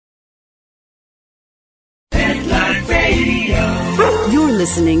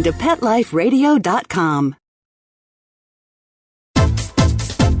listening to PetLifeRadio.com.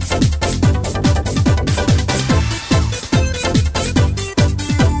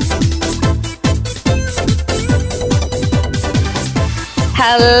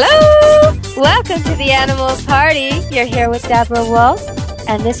 Hello! Welcome to the Animal Party. You're here with Deborah Wolf,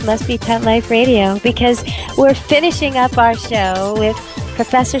 and this must be Pet Life Radio because we're finishing up our show with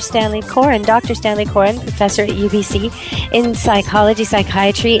Professor Stanley Coren, Dr. Stanley Coren, professor at UBC in psychology,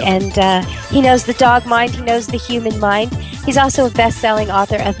 psychiatry, and he knows the dog mind, he knows the human mind. He's also a best-selling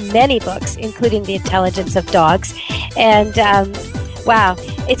author of many books, including The Intelligence of Dogs. And wow,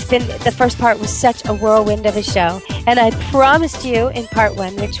 it's been, the first part was such a whirlwind of a show. And I promised you in part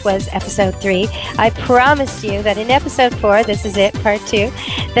 1, which was episode 3, I promised you that in episode 4, this is it, part 2,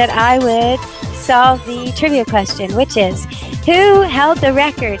 that I would solve the trivia question, which is, who held the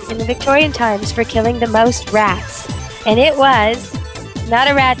record in the Victorian times for killing the most rats? And it was not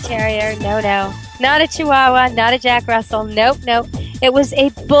a rat terrier, no, not a Chihuahua, not a Jack Russell, nope. It was a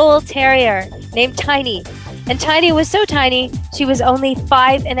bull terrier named Tiny. And Tiny was so tiny, she was only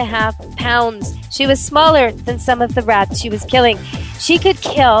 5.5 pounds. She was smaller than some of the rats she was killing. She could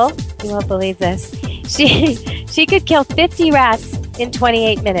kill, you won't believe this, she could kill 50 rats in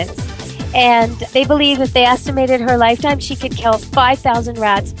 28 minutes. And they believe if they estimated her lifetime, she could kill 5,000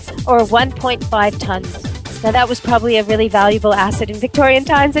 rats or 1.5 tons. Now, that was probably a really valuable asset in Victorian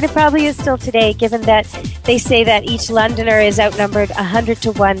times, and it probably is still today, given that they say that each Londoner is outnumbered 100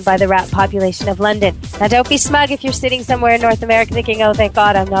 to 1 by the rat population of London. Now, don't be smug if you're sitting somewhere in North America thinking, oh, thank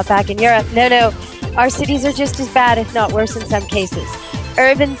God I'm not back in Europe. No. Our cities are just as bad, if not worse in some cases.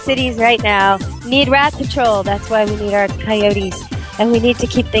 Urban cities right now need rat patrol. That's why we need our coyotes. And we need to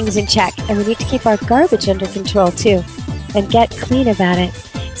keep things in check. And we need to keep our garbage under control, too. And get clean about it.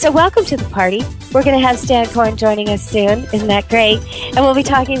 So welcome to the party. We're going to have Stan Coren joining us soon. Isn't that great? And we'll be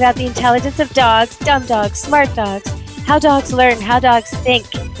talking about the intelligence of dogs, dumb dogs, smart dogs, how dogs learn, how dogs think,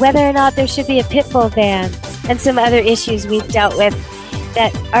 whether or not there should be a pit bull ban, and some other issues we've dealt with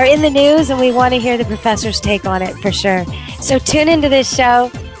that are in the news, and we want to hear the professor's take on it for sure. So tune into this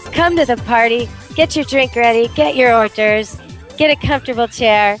show. Come to the party. Get your drink ready. Get your hors d'oeuvres. Get a comfortable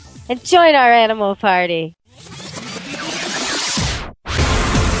chair and join our animal party.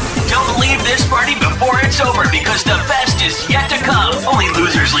 Don't leave this party before it's over because the best is yet to come. Only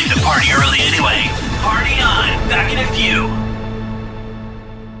losers leave the party early anyway. Party on. Back in a few.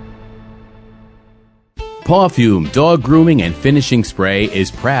 Pawfume Dog Grooming and Finishing Spray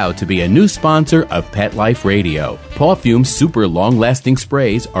is proud to be a new sponsor of Pet Life Radio. Pawfume's super long-lasting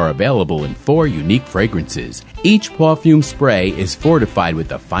sprays are available in 4 unique fragrances. Each Pawfume spray is fortified with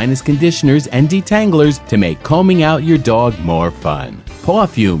the finest conditioners and detanglers to make combing out your dog more fun.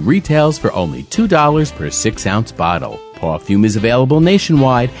 Pawfume retails for only $2 per 6-ounce bottle. Pawfume is available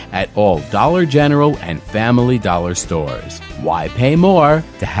nationwide at all Dollar General and Family Dollar stores. Why pay more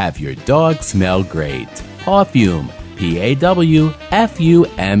to have your dog smell great? Pawfume, Pawfume.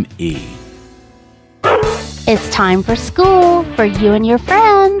 It's time for school for you and your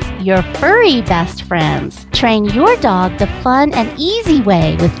friends, your furry best friends. Train your dog the fun and easy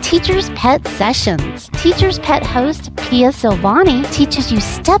way with Teacher's Pet Sessions. Teacher's Pet host Pia Silvani teaches you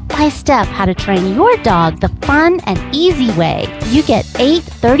step-by-step how to train your dog the fun and easy way. You get 8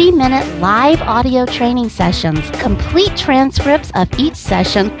 30-minute live audio training sessions, complete transcripts of each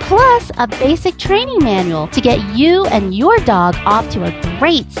session, plus a basic training manual to get you and your dog off to a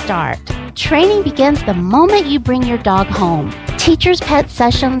great start. Training begins the moment you bring your dog home. Teacher's Pet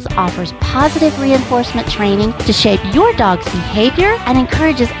Sessions offers positive reinforcement training to shape your dog's behavior and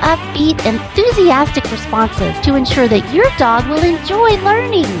encourages upbeat, enthusiastic responses to ensure that your dog will enjoy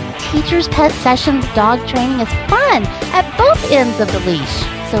learning. Teacher's Pet Sessions dog training is fun at both ends of the leash.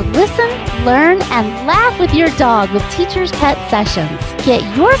 So listen, learn, and laugh with your dog with Teacher's Pet Sessions. Get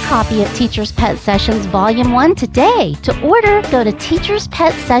your copy of Teacher's Pet Sessions Volume 1 today. To order, go to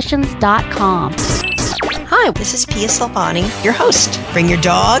teacherspetsessions.com. Hi, this is Pia Silvani, your host. Bring your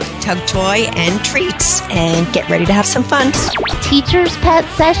dog, tug toy, and treats, and get ready to have some fun.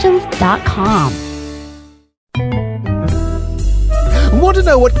 teacherspetsessions.com. Want to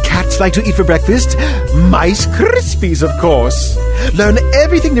know what cats like to eat for breakfast? Mice Krispies, of course. Learn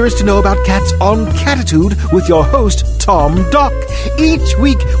everything there is to know about cats on Catitude with your host, Tom Dock. Each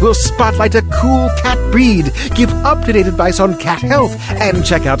week, we'll spotlight a cool cat breed, give up-to-date advice on cat health, and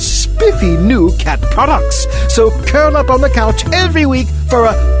check out spiffy new cat products. So curl up on the couch every week for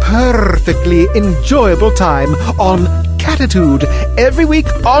a perfectly enjoyable time on Catitude. Every week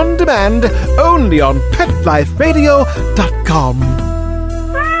on demand, only on PetLifeRadio.com.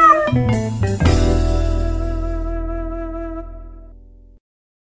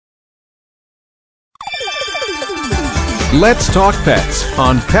 Let's Talk Pets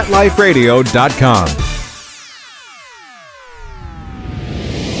on PetLifeRadio.com.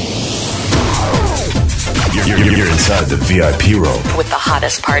 You're inside the VIP room with the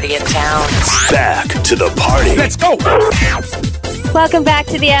hottest party in town. Back to the party. Let's go! Welcome back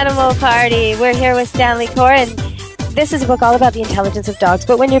to the Animal Party. We're here with Stanley Core, and this is a book all about the intelligence of dogs.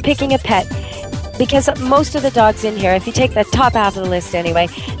 But when you're picking a pet, because most of the dogs in here, if you take the top half of the list anyway,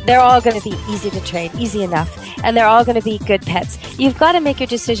 they're all going to be easy to train, easy enough, and they're all going to be good pets. You've got to make your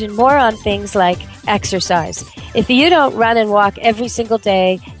decision more on things like exercise. If you don't run and walk every single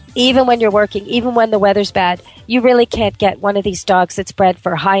day, even when you're working, even when the weather's bad, you really can't get one of these dogs that's bred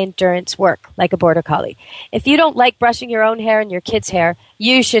for high-endurance work, like a Border Collie. If you don't like brushing your own hair and your kids' hair,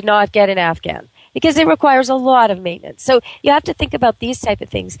 you should not get an Afghan, because it requires a lot of maintenance. So you have to think about these type of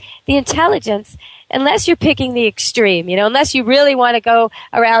things. The intelligence, unless you're picking the extreme, unless you really want to go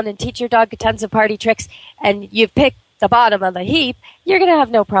around and teach your dog tons of party tricks and you've picked the bottom of the heap, you're going to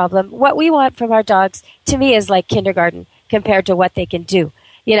have no problem. What we want from our dogs, to me, is like kindergarten compared to what they can do.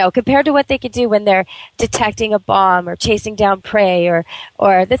 Compared to what they could do when they're detecting a bomb or chasing down prey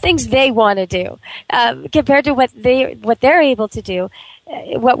or the things they want to do, compared to what they're able to do.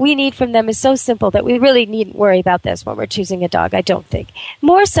 What we need from them is so simple that we really needn't worry about this when we're choosing a dog, I don't think.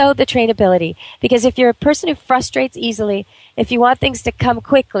 More so the trainability, because if you're a person who frustrates easily, if you want things to come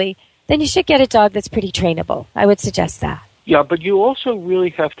quickly, then you should get a dog that's pretty trainable. I would suggest that. Yeah, but you also really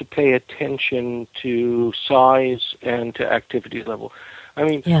have to pay attention to size and to activity level. I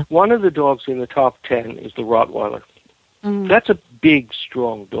mean, One of the dogs in the top 10 is the Rottweiler. Mm-hmm. That's a big,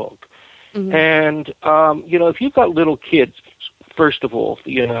 strong dog. Mm-hmm. And, if you've got little kids, first of all,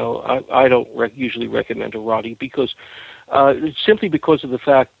 I don't usually recommend a Rottie because simply because of the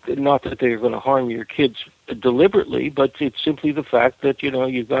fact, not that they're going to harm your kids deliberately, but it's simply the fact that,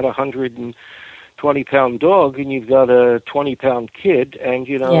 you've got a 120-pound dog and you've got a 20-pound kid, and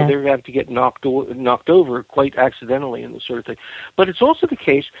they're going to have to get knocked over quite accidentally and this sort of thing. But it's also the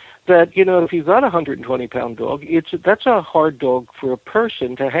case that if you've got a 120-pound dog, that's a hard dog for a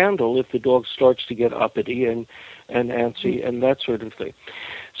person to handle if the dog starts to get uppity and antsy and that sort of thing.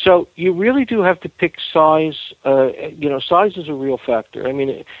 So you really do have to pick size. Size is a real factor. I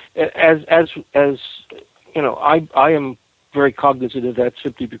mean, as I am very cognizant of that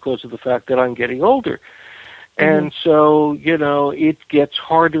simply because of the fact that I'm getting older. And so, it gets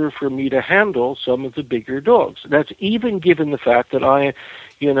harder for me to handle some of the bigger dogs. That's even given the fact that I,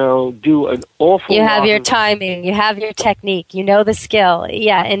 do an awful lot. You have your timing, you have your technique, the skill.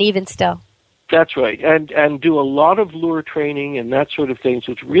 Yeah, and even still. That's right. And do a lot of lure training and that sort of things,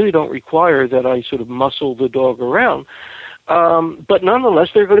 which really don't require that I sort of muscle the dog around. But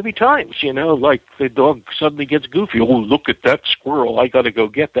nonetheless, there are going to be times, like the dog suddenly gets goofy. Oh, look at that squirrel. I got to go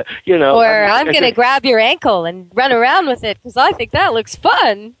get that, Or I'm going to grab your ankle and run around with it because I think that looks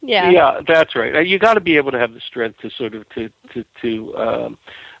fun. Yeah. Yeah, that's right. You got to be able to have the strength to sort of to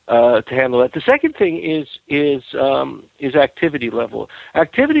handle that. The second thing is activity level.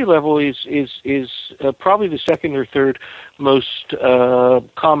 Activity level is probably the second or third most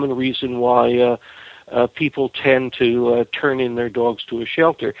common reason why people tend to turn in their dogs to a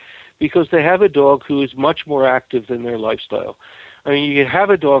shelter, because they have a dog who is much more active than their lifestyle. I mean, you can have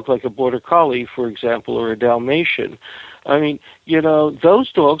a dog like a Border Collie, for example, or a Dalmatian. I mean,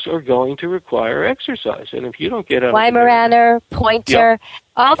 those dogs are going to require exercise, and if you don't get out Weimaraner, Pointer,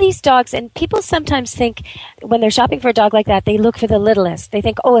 all these dogs, and people sometimes think when they're shopping for a dog like that, they look for the littlest. They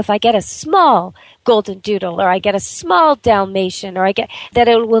think, if I get a small Golden Doodle, or I get a small Dalmatian, or I get that,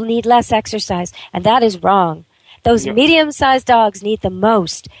 it will need less exercise, and that is wrong. Those medium-sized dogs need the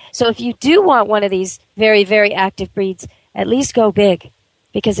most. So if you do want one of these very, very active breeds, at least go big,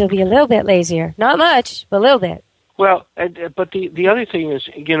 because it'll be a little bit lazier. Not much, but a little bit. Well, but the other thing is,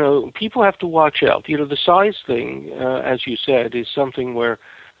 people have to watch out. The size thing, as you said, is something where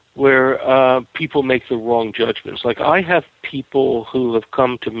people make the wrong judgments. Like, I have people who have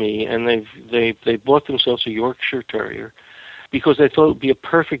come to me and they bought themselves a Yorkshire Terrier because they thought it would be a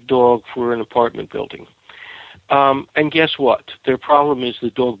perfect dog for an apartment building. And guess what? Their problem is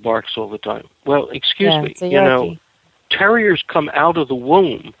the dog barks all the time. Well, excuse me, terriers come out of the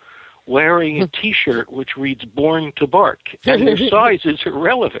womb wearing a T-shirt which reads "Born to Bark," and their size is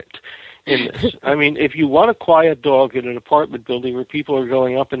irrelevant in this. I mean, if you want a quiet dog in an apartment building where people are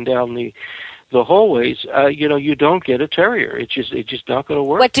going up and down the hallways, you don't get a terrier. It's just not going to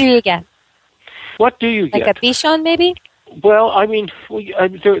work. What do you get? What do you get? Like a Bichon, maybe? Well, I mean,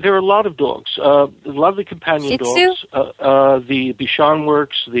 there are a lot of dogs. A lot of the companion dogs. The Bichon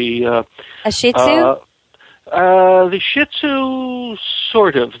works. A Shih Tzu. The Shih Tzu,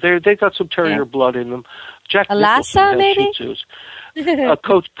 sort of. They got some terrier blood in them. Jack A Lhasa, Nicholson maybe? Shih Tzus. A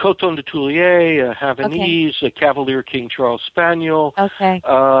Coton de Toulier, a Havanese, a Cavalier King Charles Spaniel,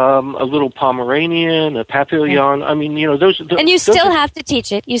 a little Pomeranian, a Papillon. I mean, those. And you still have to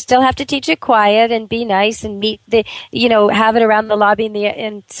teach it. You still have to teach it quiet and be nice and meet have it around the lobby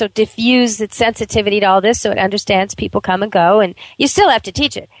and so diffuse its sensitivity to all this so it understands people come and go. And you still have to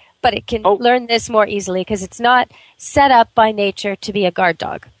teach it, but it can learn this more easily because it's not set up by nature to be a guard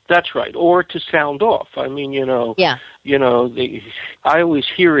dog. That's right, or to sound off. I mean, I always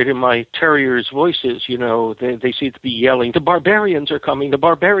hear it in my terriers' voices. They seem to be yelling, "The barbarians are coming! The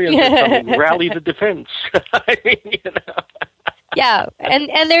barbarians are coming! Rally the defense!" I mean, Yeah,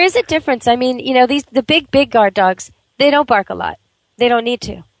 and there is a difference. I mean, the big guard dogs, they don't bark a lot. They don't need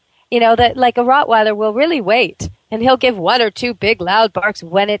to. That like a Rottweiler will really wait, and he'll give one or two big loud barks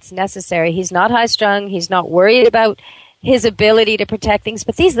when it's necessary. He's not high-strung. He's not worried about his ability to protect things.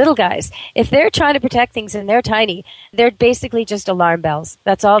 But these little guys, if they're trying to protect things and they're tiny, they're basically just alarm bells.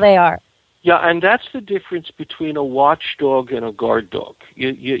 That's all they are. Yeah, and that's the difference between a watchdog and a guard dog.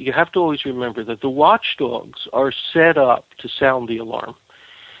 You have to always remember that the watchdogs are set up to sound the alarm.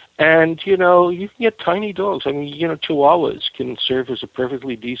 And, you can get tiny dogs. I mean, Chihuahuas can serve as a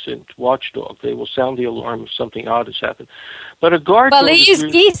perfectly decent watchdog. They will sound the alarm if something odd has happened. But a guard dog... Well, they use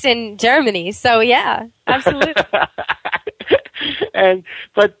geese in Germany, so yeah, absolutely.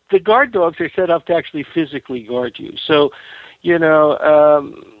 But the guard dogs are set up to actually physically guard you. So,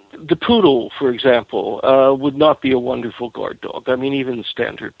 the poodle, for example, would not be a wonderful guard dog. I mean, even the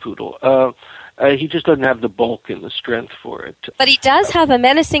standard poodle. He just doesn't have the bulk and the strength for it. But he does have a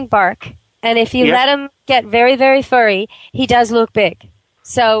menacing bark, and if you let him get very, very furry, he does look big.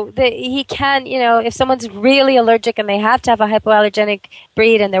 So he can, if someone's really allergic and they have to have a hypoallergenic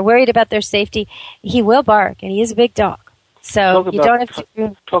breed and they're worried about their safety, he will bark, and he is a big dog. So you don't have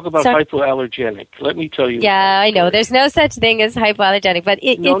to... Talk about hypoallergenic. Let me tell you. Yeah, I know. There's no such thing as hypoallergenic, but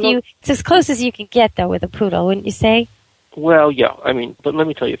it's as close as you can get, though, with a poodle, wouldn't you say? Well, yeah. I mean, but let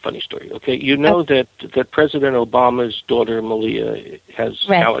me tell you a funny story, okay? You know that President Obama's daughter, Malia, has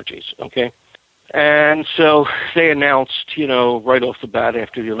allergies, okay? And so they announced, right off the bat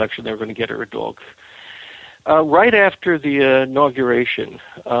after the election, they were going to get her a dog. Right after the inauguration,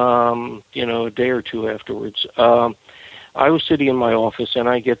 a day or two afterwards, I was sitting in my office and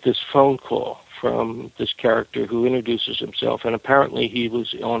I get this phone call from this character who introduces himself, and apparently he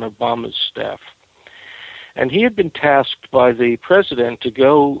was on Obama's staff. And he had been tasked by the president to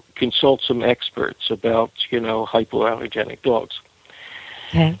go consult some experts about, hypoallergenic dogs.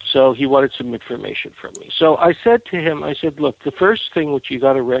 Okay. So he wanted some information from me. So I said to him, look, the first thing which you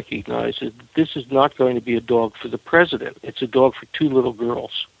got to recognize is this is not going to be a dog for the president. It's a dog for two little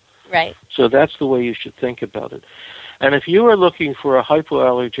girls. Right. So that's the way you should think about it. And if you are looking for a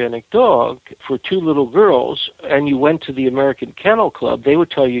hypoallergenic dog for two little girls and you went to the American Kennel Club, they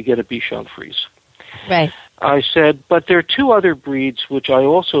would tell you get a Bichon Frise. Right. I said, but there are two other breeds which I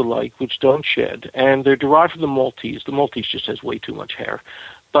also like, which don't shed, and they're derived from the Maltese. The Maltese just has way too much hair.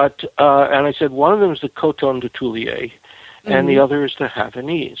 But and I said, one of them is the Coton de Toulier, and the other is the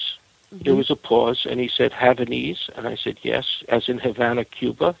Havanese. There was a pause, and he said, Havanese? And I said, yes, as in Havana,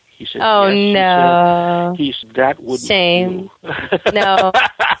 Cuba. He said, oh, yes. no. He said, that wouldn't Shame. do. No.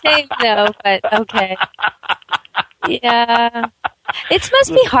 Shame, no, but okay. Yeah. It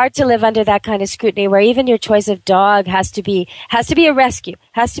must be hard to live under that kind of scrutiny where even your choice of dog has to be a rescue,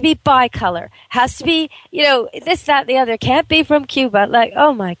 has to be bicolor, has to be, this, that, the other. Can't be from Cuba. Like,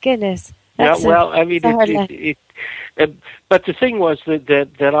 oh my goodness. But the thing was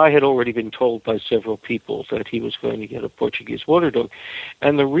that I had already been told by several people that he was going to get a Portuguese water dog.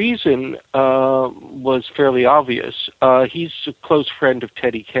 And the reason was fairly obvious. He's a close friend of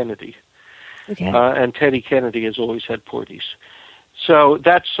Teddy Kennedy. Okay. And Teddy Kennedy has always had Porties. So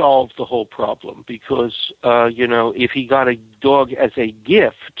that solved the whole problem because, if he got a dog as a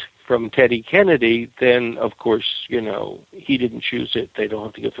gift from Teddy Kennedy, then, of course, he didn't choose it. They don't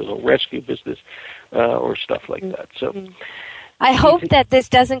have to go through the rescue business or stuff like that. So, I hope that this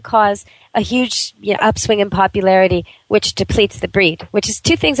doesn't cause a huge upswing in popularity, which depletes the breed, which is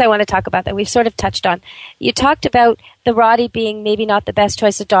two things I want to talk about that we've sort of touched on. You talked about the Rottie being maybe not the best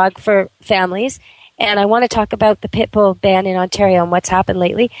choice of dog for families, and I want to talk about the pit bull ban in Ontario and what's happened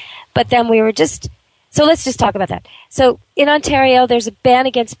lately. But then so let's just talk about that. So in Ontario, there's a ban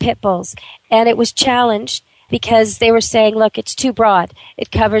against pit bulls, and it was challenged because they were saying, look, it's too broad.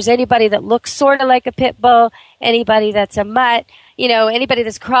 It covers anybody that looks sort of like a pit bull, anybody that's a mutt, anybody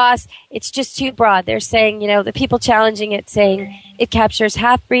that's cross. It's just too broad. They're saying, the people challenging it saying it captures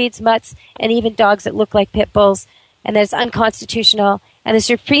half-breeds, mutts, and even dogs that look like pit bulls, and that it's unconstitutional. And the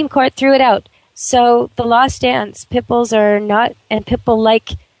Supreme Court threw it out. So the law stands. Pit bulls are not, and pit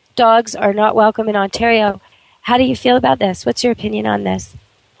bull-like dogs are not welcome in Ontario. How do you feel about this? What's your opinion on this?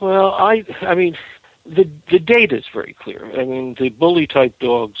 Well, I mean, the data is very clear. I mean, the bully-type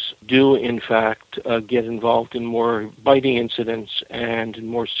dogs do, in fact, get involved in more biting incidents and in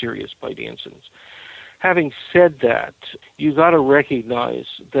more serious biting incidents. Having said that, you got to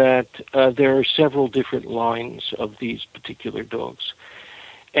recognize that there are several different lines of these particular dogs.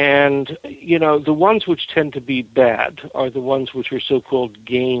 And, you know, the ones which tend to be bad are the ones which are so-called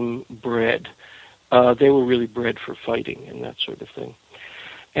game bred. They were really bred for fighting and that sort of thing.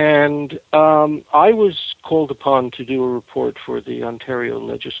 And I was called upon to do a report for the Ontario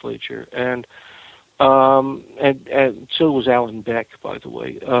legislature, and so was Alan Beck, by the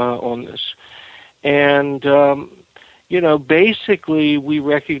way, on this. And, you know, basically we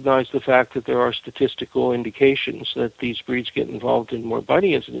recognize the fact that there are statistical indications that these breeds get involved in more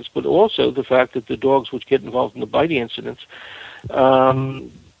biting incidents, but also the fact that the dogs which get involved in the biting incidents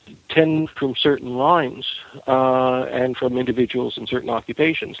tend from certain lines and from individuals in certain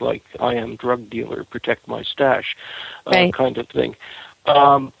occupations, like I am drug dealer, protect my stash, kind of thing.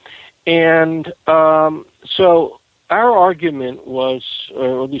 So our argument was,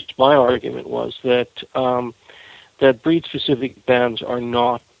 or at least my argument was, that that breed-specific bans are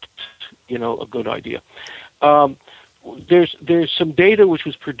not, you know, a good idea. There's some data which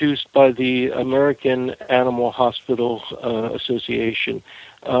was produced by the American Animal Hospital Association,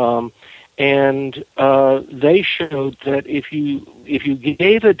 and they showed that if you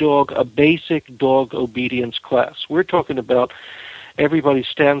gave a dog a basic dog obedience class, we're talking about everybody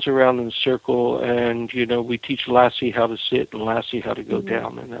stands around in a circle, and, you know, we teach Lassie how to sit and Lassie how to go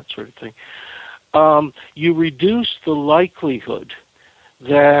down and that sort of thing. You reduce the likelihood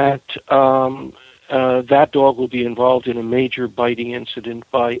that that dog will be involved in a major biting incident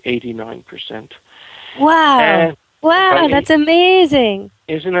by 89%. Wow. Wow, that's amazing.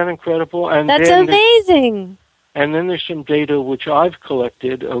 Isn't that incredible? And that's amazing. And then there's some data which I've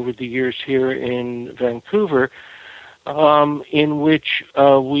collected over the years here in Vancouver, in which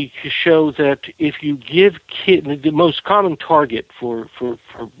we show that if you give kids, the most common target for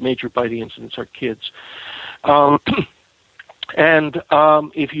major biting incidents are kids. And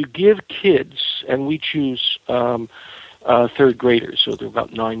if you give kids, and we choose third graders, so they're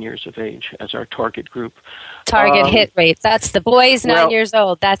about 9 years of age as our target group. Target hit rate. That's the boys 9 years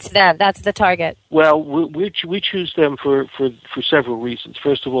old. That's them. That's the target. Well, we choose them for several reasons.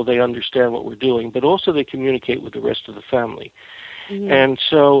 First of all, they understand what we're doing, but also they communicate with the rest of the family. Mm-hmm. And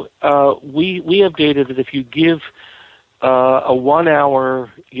so we have data that if you give a 1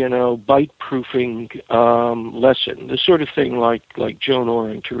 hour, you know, bite proofing lesson, the sort of thing like Joan Orr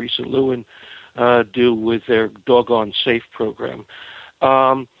and Teresa Lewin do with their Doggone Safe program.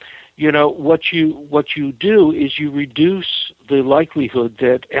 You know, what you do is you reduce the likelihood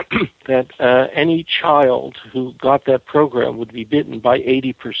that that any child who got that program would be bitten by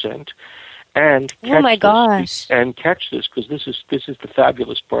 80%. And catch this, because this is the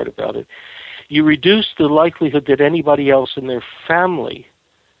fabulous part about it. You reduce the likelihood that anybody else in their family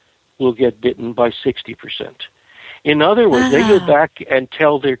will get bitten by 60%. In other words, they go back and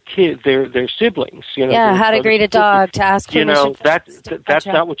tell their their siblings, you know. Yeah, how to greet a dog, to ask permission. You know, that's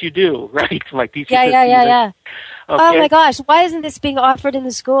not what you do, right? Like these. Yeah. Okay. Oh my gosh, why isn't this being offered in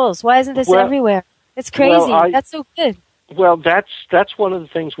the schools? Why isn't this everywhere? It's crazy. That's so good. Well, that's one of the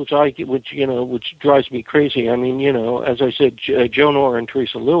things which drives me crazy. I mean, you know, as I said, Joan Orr and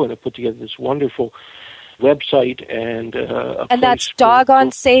Teresa Lewin have put together this wonderful website and that's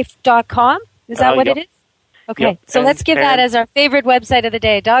doggonsafe.com. Is that what it is? Okay, yep. So let's give that as our favorite website of the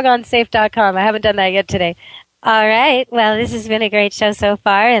day, doggonsafe.com. I haven't done that yet today. All right, well, this has been a great show so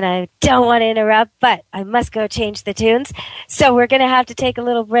far, and I don't want to interrupt, but I must go change the tunes. So we're going to have to take a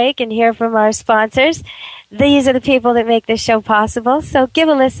little break and hear from our sponsors. These are the people that make this show possible, so give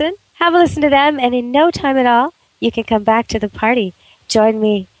a listen, have a listen to them, and in no time at all, you can come back to the party. Join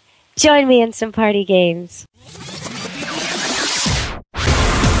me in some party games.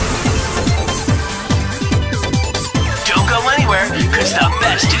 Go anywhere, because the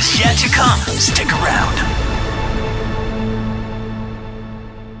best is yet to come. Stick around.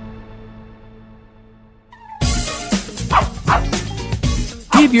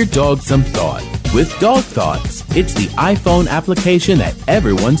 Give your dog some thought with Dog Thoughts. It's the iPhone application that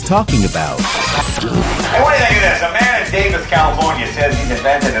everyone's talking about. Hey, what do you think of this? A man in Davis, California says he's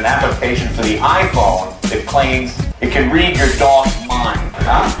invented an application for the iPhone that claims it can read your dog's mind.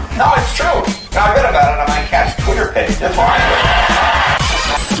 Huh? No, it's true. I read about it on my cat's Twitter page. That's why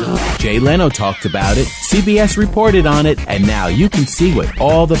Jay Leno talked about it, CBS reported on it, and now you can see what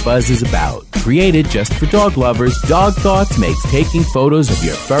all the buzz is about. Created just for dog lovers, Dog Thoughts makes taking photos of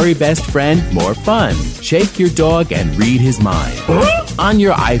your furry best friend more fun. Shake your dog and read his mind. On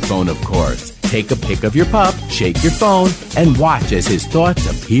your iPhone, of course. Take a pic of your pup, shake your phone, and watch as his thoughts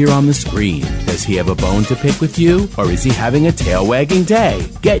appear on the screen. Does he have a bone to pick with you, or is he having a tail-wagging day?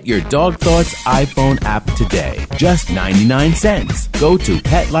 Get your Dog Thoughts iPhone app today. Just 99 cents. Go to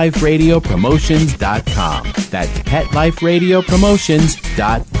PetLifeRadioPromotions.com. That's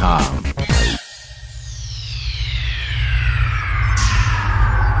PetLifeRadioPromotions.com.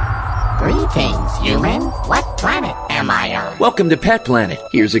 Greetings, humans. What planet am I on? Welcome to Pet Planet.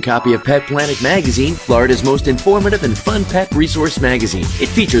 Here's a copy of Pet Planet Magazine, Florida's most informative and fun pet resource magazine. It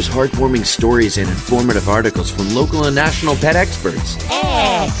features heartwarming stories and informative articles from local and national pet experts.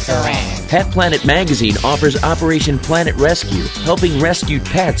 Excellent. Pet Planet Magazine offers Operation Planet Rescue, helping rescued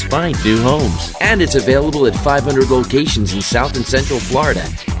pets find new homes. And it's available at 500 locations in South and Central Florida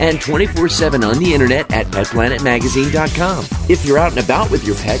and 24/7 on the internet at PetPlanetMagazine.com. If you're out and about with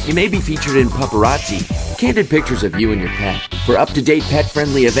your pet, you may be featured in Paparazzi, candid pictures of you and your pet. For up-to-date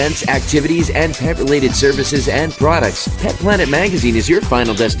pet-friendly events, activities, and pet-related services and products, Pet Planet Magazine is your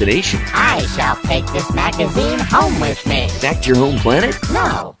final destination. I shall take this magazine home with me. Back to your home planet?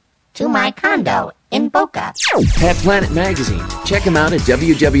 No, to my condo in Boca. Pet Planet Magazine. Check them out at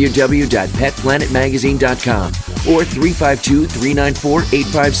www.petplanetmagazine.com or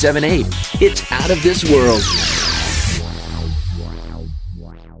 352-394-8578. It's out of this world.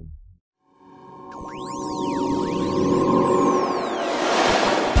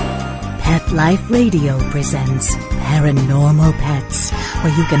 Pet Life Radio presents Paranormal Pets,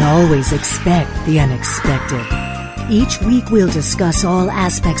 where you can always expect the unexpected. Each week we'll discuss all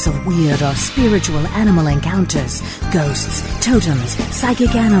aspects of weird or spiritual animal encounters, ghosts, totems,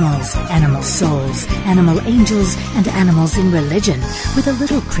 psychic animals, animal souls, animal angels, and animals in religion, with a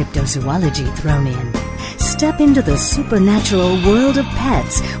little cryptozoology thrown in. Step into the supernatural world of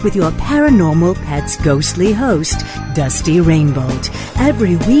pets with your Paranormal Pets ghostly host, Dusty Rainbolt,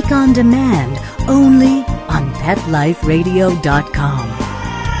 every week on demand, only on PetLifeRadio.com.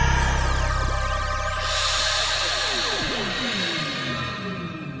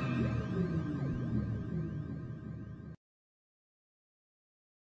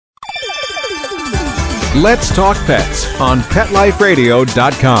 Let's Talk Pets on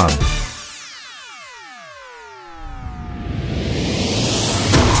PetLifeRadio.com.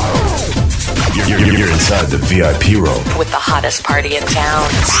 You're inside the VIP room with the hottest party in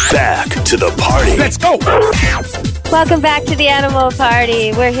town. Back to the party. Let's go! Welcome back to the Animal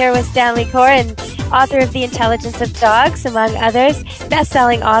Party. We're here with Stanley Coren, author of The Intelligence of Dogs, among others.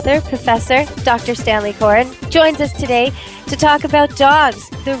 Best-selling author, Professor Dr. Stanley Coren, joins us today to talk about dogs,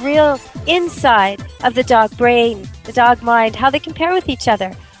 the real inside of the dog brain, the dog mind, how they compare with each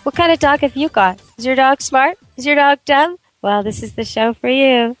other. What kind of dog have you got? Is your dog smart? Is your dog dumb? Well, this is the show for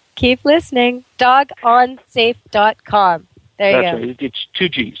you. Keep listening. DogOnSafe.com. There you go. Right. It's 2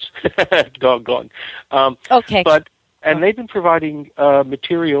 G's. Doggone. Okay. And they've been providing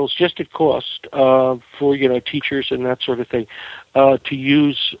materials just at cost for teachers and that sort of thing to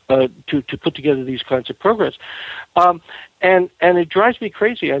use to put together these kinds of programs. And it drives me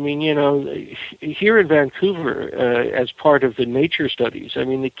crazy. I mean, here in Vancouver, as part of the nature studies, I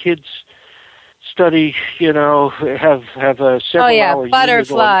mean, the kids study, have a several-hour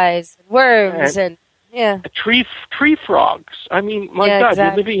butterflies, worms, and tree frogs. I mean, my God, exactly.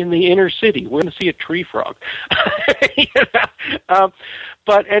 You're living in the inner city. We're going to see a tree frog.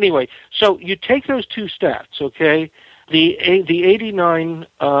 But anyway, so you take those two stats, okay? The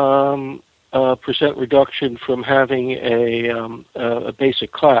 89% reduction from having a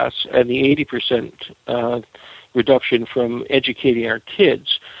basic class, and the 80% reduction from educating our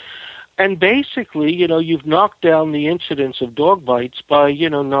kids. And basically, you've knocked down the incidence of dog bites by,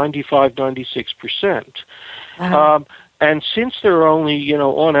 95, 96%. And since there are only,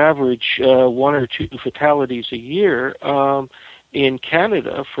 on average, 1 or 2 fatalities a year in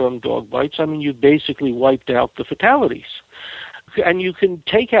Canada from dog bites, I mean, you've basically wiped out the fatalities. And you can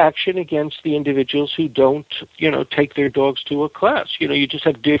take action against the individuals who don't, take their dogs to a class. You just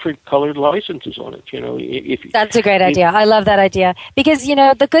have different colored licenses on it. That's a great idea. I love that idea because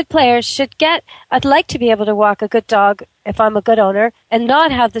the good players should get. I'd like to be able to walk a good dog if I'm a good owner and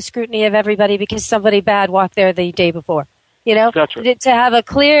not have the scrutiny of everybody because somebody bad walked there the day before. That's right. To have a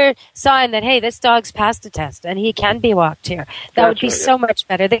clear sign that, hey, this dog's passed a test and he can be walked here. That would be so much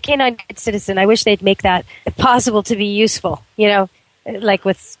better. The Canine Good Citizen, I wish they'd make that, if possible, to be useful, like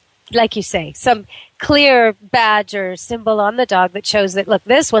you say, some clear badge or symbol on the dog that shows that, look,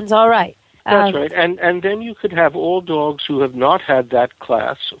 this one's all right. That's right. And then you could have all dogs who have not had that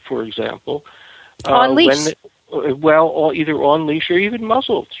class, for example. On leash. Or either on leash or even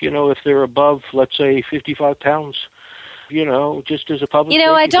muzzled, if they're above, let's say, 55 pounds, just as a public safety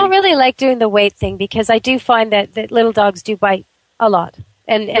I don't thing. really like doing the weight thing because I do find that little dogs do bite a lot.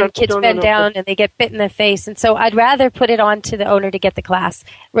 And kids bend down and they get bit in the face. And so I'd rather put it on to the owner to get the class,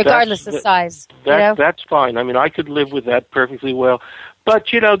 regardless of size. That's fine. I mean, I could live with that perfectly well. But,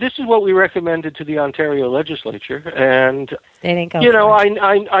 this is what we recommended to the Ontario legislature. And, they didn't go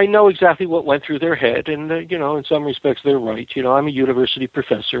I know exactly what went through their head. And, in some respects, they're right. I'm a university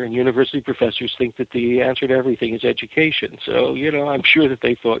professor, and university professors think that the answer to everything is education. So, I'm sure that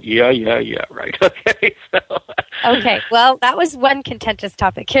they thought, yeah, right. Okay. Okay. Well, that was one contentious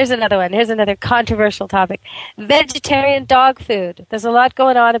topic. Here's another one. Here's another controversial topic. Vegetarian dog food. There's a lot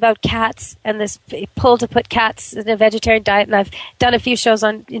going on about cats and this pull to put cats in a vegetarian diet. And I've done a few shows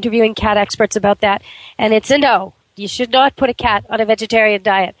on interviewing cat experts about that. And it's a no. You should not put a cat on a vegetarian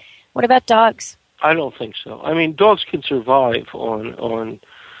diet. What about dogs? I don't think so. I mean, dogs can survive on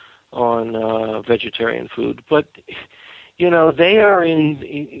vegetarian food, but they are in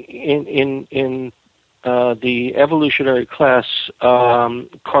the evolutionary class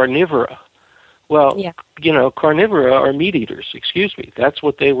carnivora. Well, carnivora are meat eaters. Excuse me. That's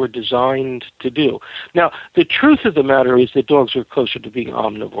what they were designed to do. Now, the truth of the matter is that dogs are closer to being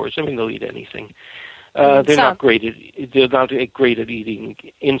omnivores. I mean, they'll eat anything. They're not great at eating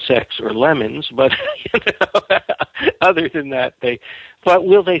insects or lemons, but other than that, But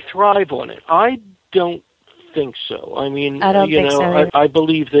will they thrive on it? I don't think so. I mean, I don't think so. I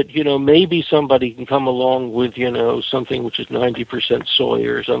believe that maybe somebody can come along with something which is 90% soy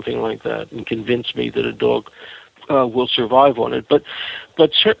or something like that, and convince me that a dog will survive on it. But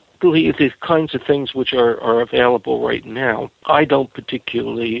certainly the kinds of things which are available right now, I don't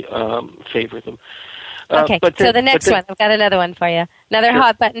particularly favor them. Okay, so the next one. I've got another one for you. Another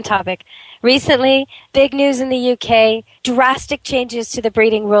hot button topic. Recently, big news in the UK, drastic changes to the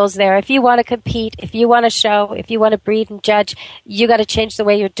breeding rules there. If you want to compete, if you want to show, if you want to breed and judge, you got to change the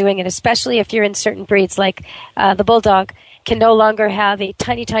way you're doing it, especially if you're in certain breeds like the Bulldog can no longer have a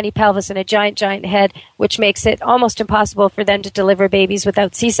tiny, tiny pelvis and a giant, giant head, which makes it almost impossible for them to deliver babies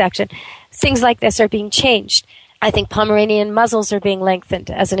without C-section. Things like this are being changed. I think Pomeranian muzzles are being lengthened,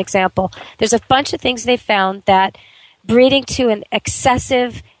 as an example. There's a bunch of things they found that breeding to an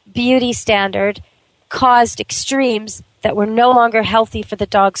excessive beauty standard caused extremes that were no longer healthy for the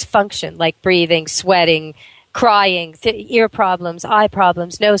dog's function, like breathing, sweating, crying, ear problems, eye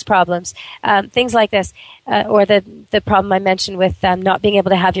problems, nose problems, things like this, or the problem I mentioned with not being able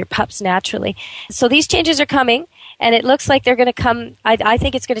to have your pups naturally. So these changes are coming. And it looks like they're going to come, I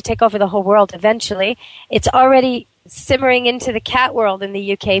think it's going to take over the whole world eventually. It's already simmering into the cat world in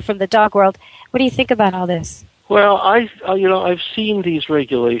the UK from the dog world. What do you think about all this? Well, I've seen these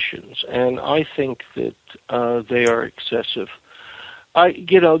regulations, and I think that they are excessive.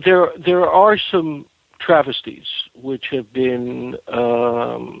 There are some travesties which have been,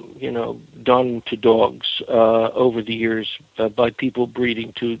 done to dogs over the years by people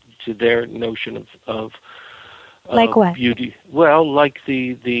breeding to their notion of like what? Beauty. Well, like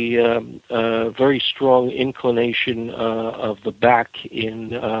the very strong inclination of the back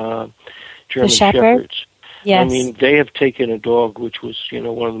in German Shepherds. Yes. I mean, they have taken a dog which was,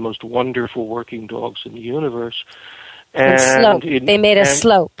 one of the most wonderful working dogs in the universe. And slope. They made a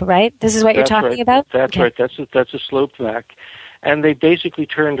slope, right? This is what you're talking about? That's right. That's a sloped back. And they basically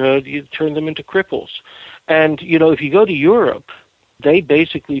turned them into cripples. And, if you go to Europe, they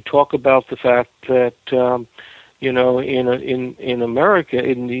basically talk about the fact that, in America,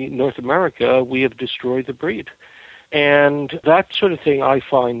 in North America, we have destroyed the breed. And that sort of thing I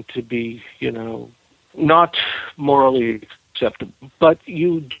find to be, not morally acceptable. But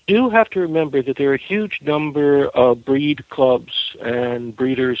you do have to remember that there are a huge number of breed clubs and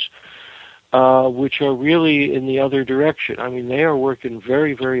breeders which are really in the other direction. I mean, they are working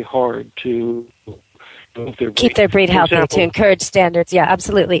very, very hard to keep their breed healthy, to encourage standards. Yeah,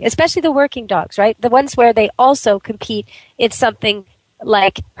 absolutely. Especially the working dogs, right? The ones where they also compete in something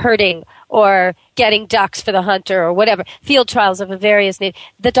like herding or getting ducks for the hunter or whatever, field trials of a various nature.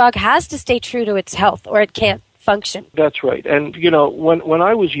 The dog has to stay true to its health or it can't function. That's right. And, when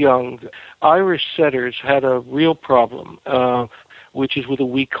I was young, Irish setters had a real problem, which is with a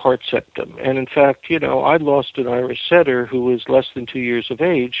weak heart septum. And in fact, I lost an Irish setter who was less than 2 years of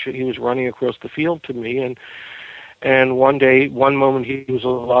age. He was running across the field to me, and one moment he was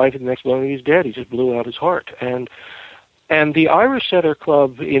alive, and the next moment he was dead. He just blew out his heart. And And the Irish Setter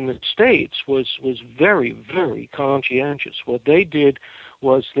Club in the States was very, very conscientious. What they did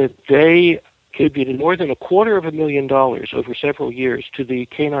was that they contributed more than $250,000 over several years to the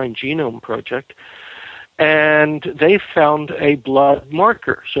Canine Genome Project, and they found a blood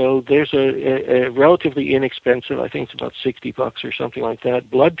marker. So there's a relatively inexpensive, I think it's about $60 or something like that,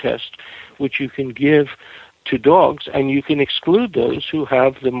 blood test, which you can give to dogs, and you can exclude those who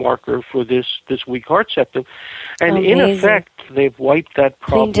have the marker for this weak heart septum. And in effect, they've wiped that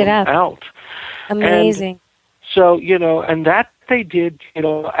problem out. Amazing. And so, and that they did,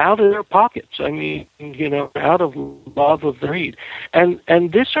 out of their pockets. I mean, out of love of the breed. And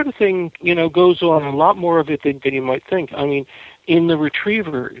this sort of thing, goes on, a lot more of it than you might think. I mean, in the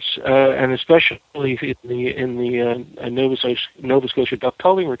retrievers, and especially in the Nova Scotia duck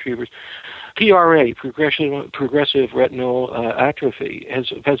culling retrievers, PRA, progressive retinal atrophy,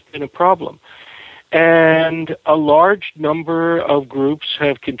 has been a problem. And a large number of groups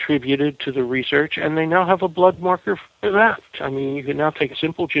have contributed to the research, and they now have a blood marker for that. I mean, you can now take a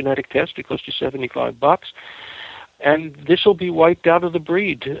simple genetic test. It costs you $75, and this will be wiped out of the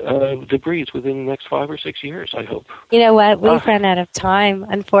breeds within the next 5 or 6 years, I hope. You know what? We've run out of time,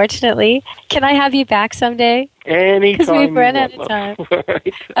 unfortunately. Can I have you back someday? Anytime. Because we've run out of time.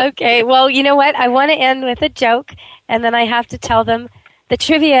 Right. Okay, well, you know what? I want to end with a joke, and then I have to tell them the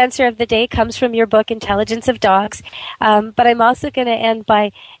trivia answer of the day comes from your book, Intelligence of Dogs. But I'm also going to end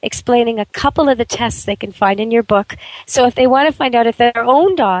by explaining a couple of the tests they can find in your book. So if they want to find out if their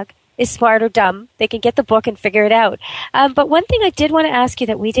own dog is smart or dumb, they can get the book and figure it out. But one thing I did want to ask you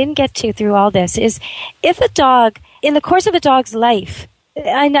that we didn't get to through all this is if a dog, in the course of a dog's life,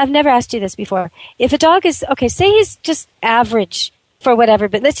 and I've never asked you this before, if a dog is, say he's just average for whatever,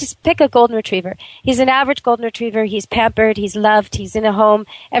 but let's just pick a golden retriever. He's an average golden retriever. He's pampered. He's loved. He's in a home.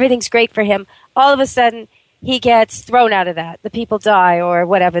 Everything's great for him. All of a sudden, he gets thrown out of that. The people die or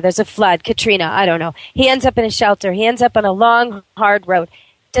whatever. There's a flood, Katrina, I don't know. He ends up in a shelter. He ends up on a long, hard road.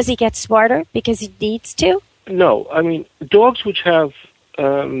 Does he get smarter because he needs to? No. I mean, dogs which have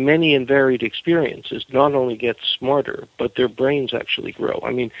many and varied experiences not only get smarter, but their brains actually grow.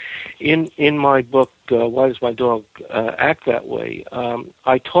 I mean, in my book, Why Does My Dog Act That Way?,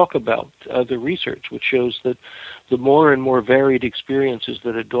 I talk about the research, which shows that the more and more varied experiences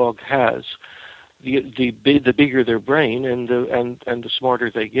that a dog has, the bigger their brain and the smarter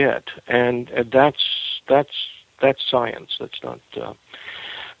they get. And that's science. That's not.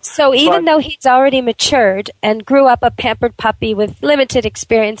 So even though he's already matured and grew up a pampered puppy with limited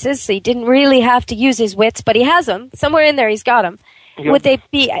experiences, so he didn't really have to use his wits, but he has them. Somewhere in there he's got them. Yep. Would they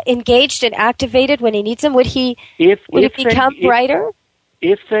be engaged and activated when he needs them? Would he become brighter?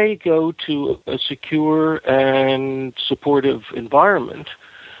 If they go to a secure and supportive environment,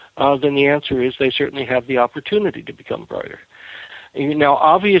 then the answer is they certainly have the opportunity to become brighter. Now,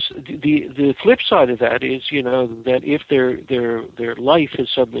 obviously, the flip side of that is, that if their life has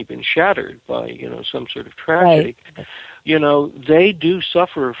suddenly been shattered by, some sort of tragedy, right, they do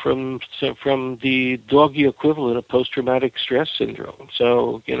suffer from the doggy equivalent of post-traumatic stress syndrome.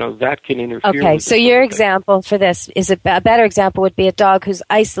 So, that can interfere. Okay, so your example for this is a better example would be a dog who's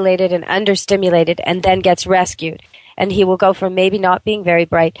isolated and understimulated and then gets rescued. And he will go from maybe not being very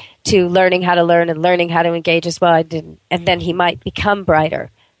bright to learning how to learn and learning how to engage as well. And then he might become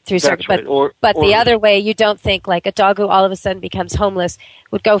brighter through certain. Right. But the other way, you don't think like a dog who all of a sudden becomes homeless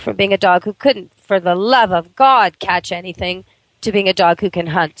would go from being a dog who couldn't, for the love of God, catch anything to being a dog who can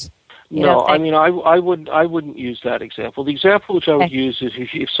hunt. No, I mean I wouldn't use that example. The example which I would use is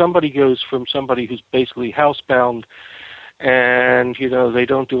if somebody goes from somebody who's basically housebound, and, they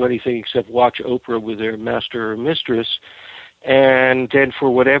don't do anything except watch Oprah with their master or mistress, and then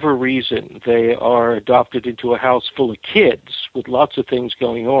for whatever reason they are adopted into a house full of kids with lots of things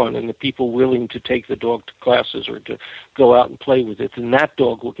going on, and the people willing to take the dog to classes or to go out and play with it, then that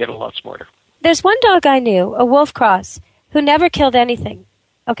dog will get a lot smarter. There's one dog I knew, a wolf cross, who never killed anything.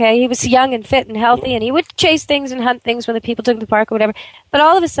 Okay, he was young and fit and healthy, and he would chase things and hunt things when the people took him to the park or whatever. But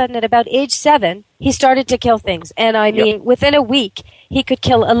all of a sudden, at about age 7, he started to kill things. And I mean, within a week, he could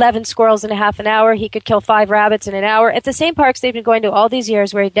kill 11 squirrels in a half an hour. He could kill 5 rabbits in an hour. At the same parks they've been going to all these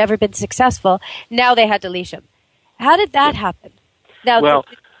years where he'd never been successful, now they had to leash him. How did that happen? Now,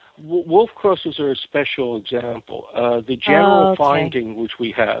 wolf crosses are a special example. The general finding which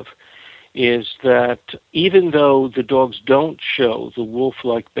we have is that even though the dogs don't show the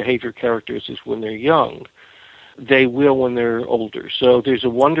wolf-like behavior characteristics when they're young, they will when they're older. So there's a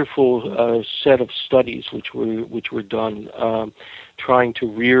wonderful set of studies which were done trying to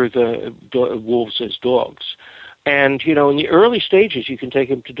rear the wolves as dogs. And, in the early stages, you can take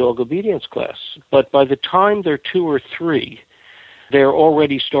them to dog obedience class. But by the time they're 2 or 3, they're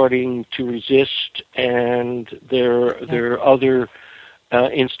already starting to resist, and their other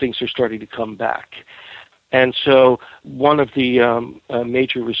instincts are starting to come back. And so one of the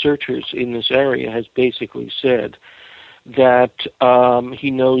major researchers in this area has basically said that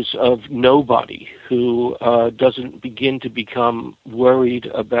he knows of nobody who doesn't begin to become worried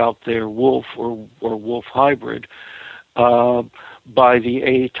about their wolf or wolf hybrid by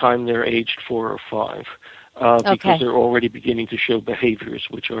the time they're aged 4 or 5, because they're already beginning to show behaviors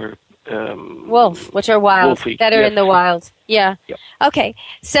which are which are wild, wolfy. That are Yes. in the wild. Yeah. Yep. Okay,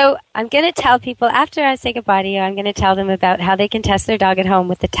 so I'm going to tell people, after I say goodbye to you, I'm going to tell them about how they can test their dog at home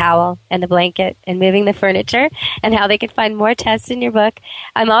with the towel and the blanket and moving the furniture, and how they can find more tests in your book.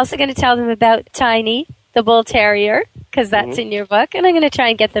 I'm also going to tell them about Tiny, the bull terrier, because that's in your book, and I'm going to try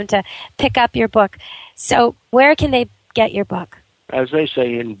and get them to pick up your book. So where can they get your book? As they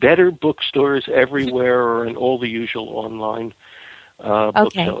say, in better bookstores everywhere, or in all the usual online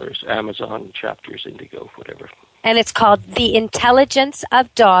booksellers, Amazon, Chapters, Indigo, whatever. And it's called The Intelligence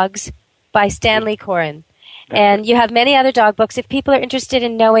of Dogs by Stanley Coren. And you have many other dog books. If people are interested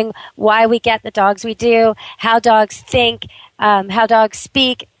in knowing why we get the dogs we do, how dogs think, how dogs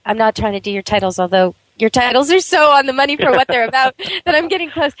speak, I'm not trying to do your titles, although your titles are so on the money for what they're about that I'm getting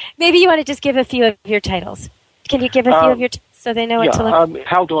close. Maybe you want to just give a few of your titles. Can you give a few of your titles so they know what to look for?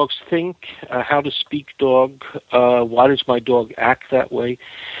 How dogs think, how to speak dog, why does my dog act that way?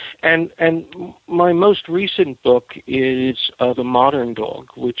 And my most recent book is The Modern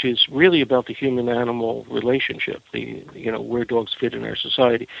Dog, which is really about the human-animal relationship, where dogs fit in our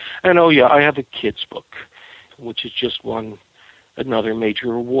society. And I have a kids book, which has just won another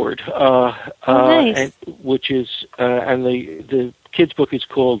major award. Nice. And the kids book is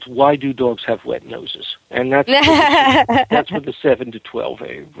called Why Do Dogs Have Wet Noses? And that's for the 7 to 12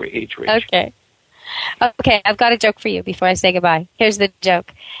 age range. Okay, I've got a joke for you before I say goodbye. Here's the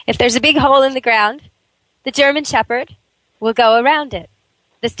joke. If there's a big hole in the ground, the German Shepherd will go around it.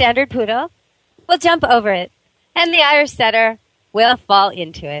 The Standard Poodle will jump over it. And the Irish Setter will fall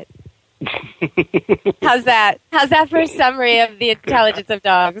into it. How's that? How's that for a summary of the intelligence of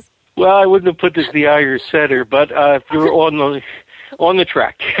dogs? Well, I wouldn't have put this the Irish Setter, but you're on the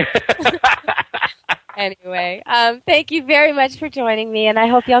track. Anyway, thank you very much for joining me, and I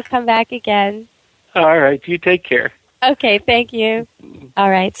hope you'll come back again. All right, you take care. Okay, thank you. All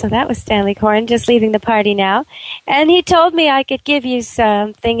right, so that was Stanley Coren, just leaving the party now. And he told me I could give you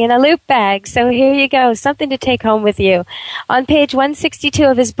something in a loop bag. So here you go, something to take home with you. On page 162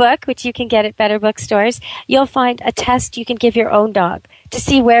 of his book, which you can get at better bookstores, you'll find a test you can give your own dog to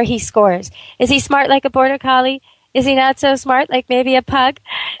see where he scores. Is he smart like a Border Collie? Is he not so smart like maybe a pug?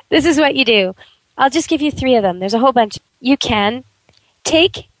 This is what you do. I'll just give you 3 of them. There's a whole bunch. You can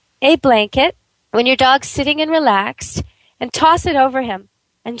take a blanket when your dog's sitting and relaxed, and toss it over him.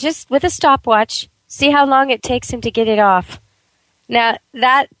 And just with a stopwatch, see how long it takes him to get it off. Now,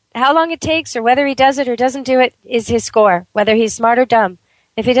 how long it takes, or whether he does it or doesn't do it, is his score, whether he's smart or dumb.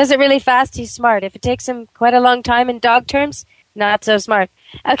 If he does it really fast, he's smart. If it takes him quite a long time in dog terms, not so smart.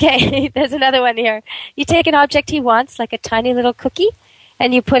 Okay, there's another one here. You take an object he wants, like a tiny little cookie,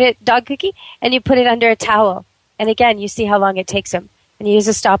 and you put it, dog cookie, and you put it under a towel. And again, you see how long it takes him. And you use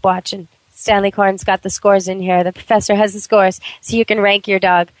a stopwatch, and Stanley Coren's got the scores in here. The professor has the scores, so you can rank your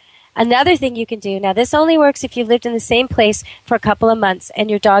dog. Another thing you can do, now this only works if you've lived in the same place for a couple of months and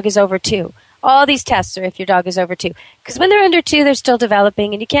your dog is over 2. All these tests are if your dog is over 2. Because when they're under 2, they're still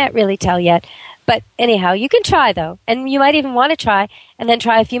developing, and you can't really tell yet. But anyhow, you can try, though. And you might even want to try, and then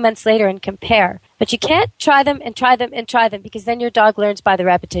try a few months later and compare. But you can't try them and try them and try them, because then your dog learns by the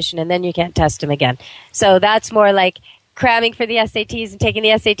repetition, and then you can't test him again. So that's more like cramming for the SATs and taking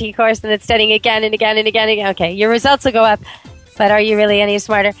the SAT course and then studying again and again and again and again. Okay, your results will go up, but are you really any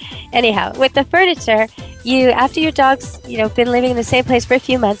smarter? Anyhow, with the furniture, after your dog's been living in the same place for a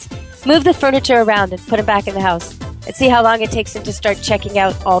few months, move the furniture around and put him back in the house and see how long it takes him to start checking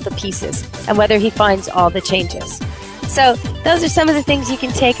out all the pieces and whether he finds all the changes. So those are some of the things you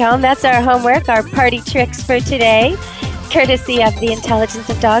can take home. That's our homework, our party tricks for today, courtesy of The Intelligence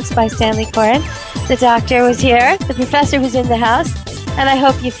of Dogs by Stanley Coren. The doctor was here, the professor was in the house, and I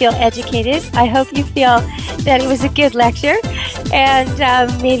hope you feel educated. I hope you feel that it was a good lecture,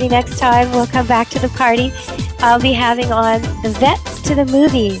 and maybe next time we'll come back to the party. I'll be having on the vet to the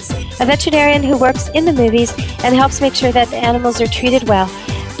movies, a veterinarian who works in the movies and helps make sure that the animals are treated well.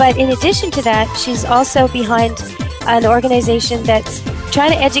 But in addition to that, she's also behind an organization that's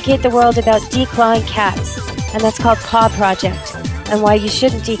trying to educate the world about declawing cats, and that's called Paw Project, and why you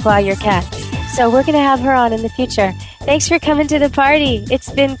shouldn't declaw your cat. So we're going to have her on in the future. Thanks for coming to the party.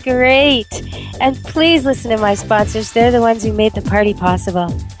 It's been great. And please listen to my sponsors. They're the ones who made the party possible.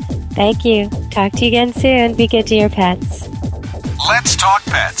 Thank you. Talk to you again soon. Be good to your pets. Let's Talk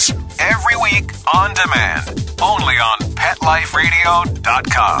Pets. Every week on demand. Only on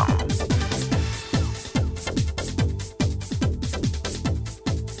PetLifeRadio.com.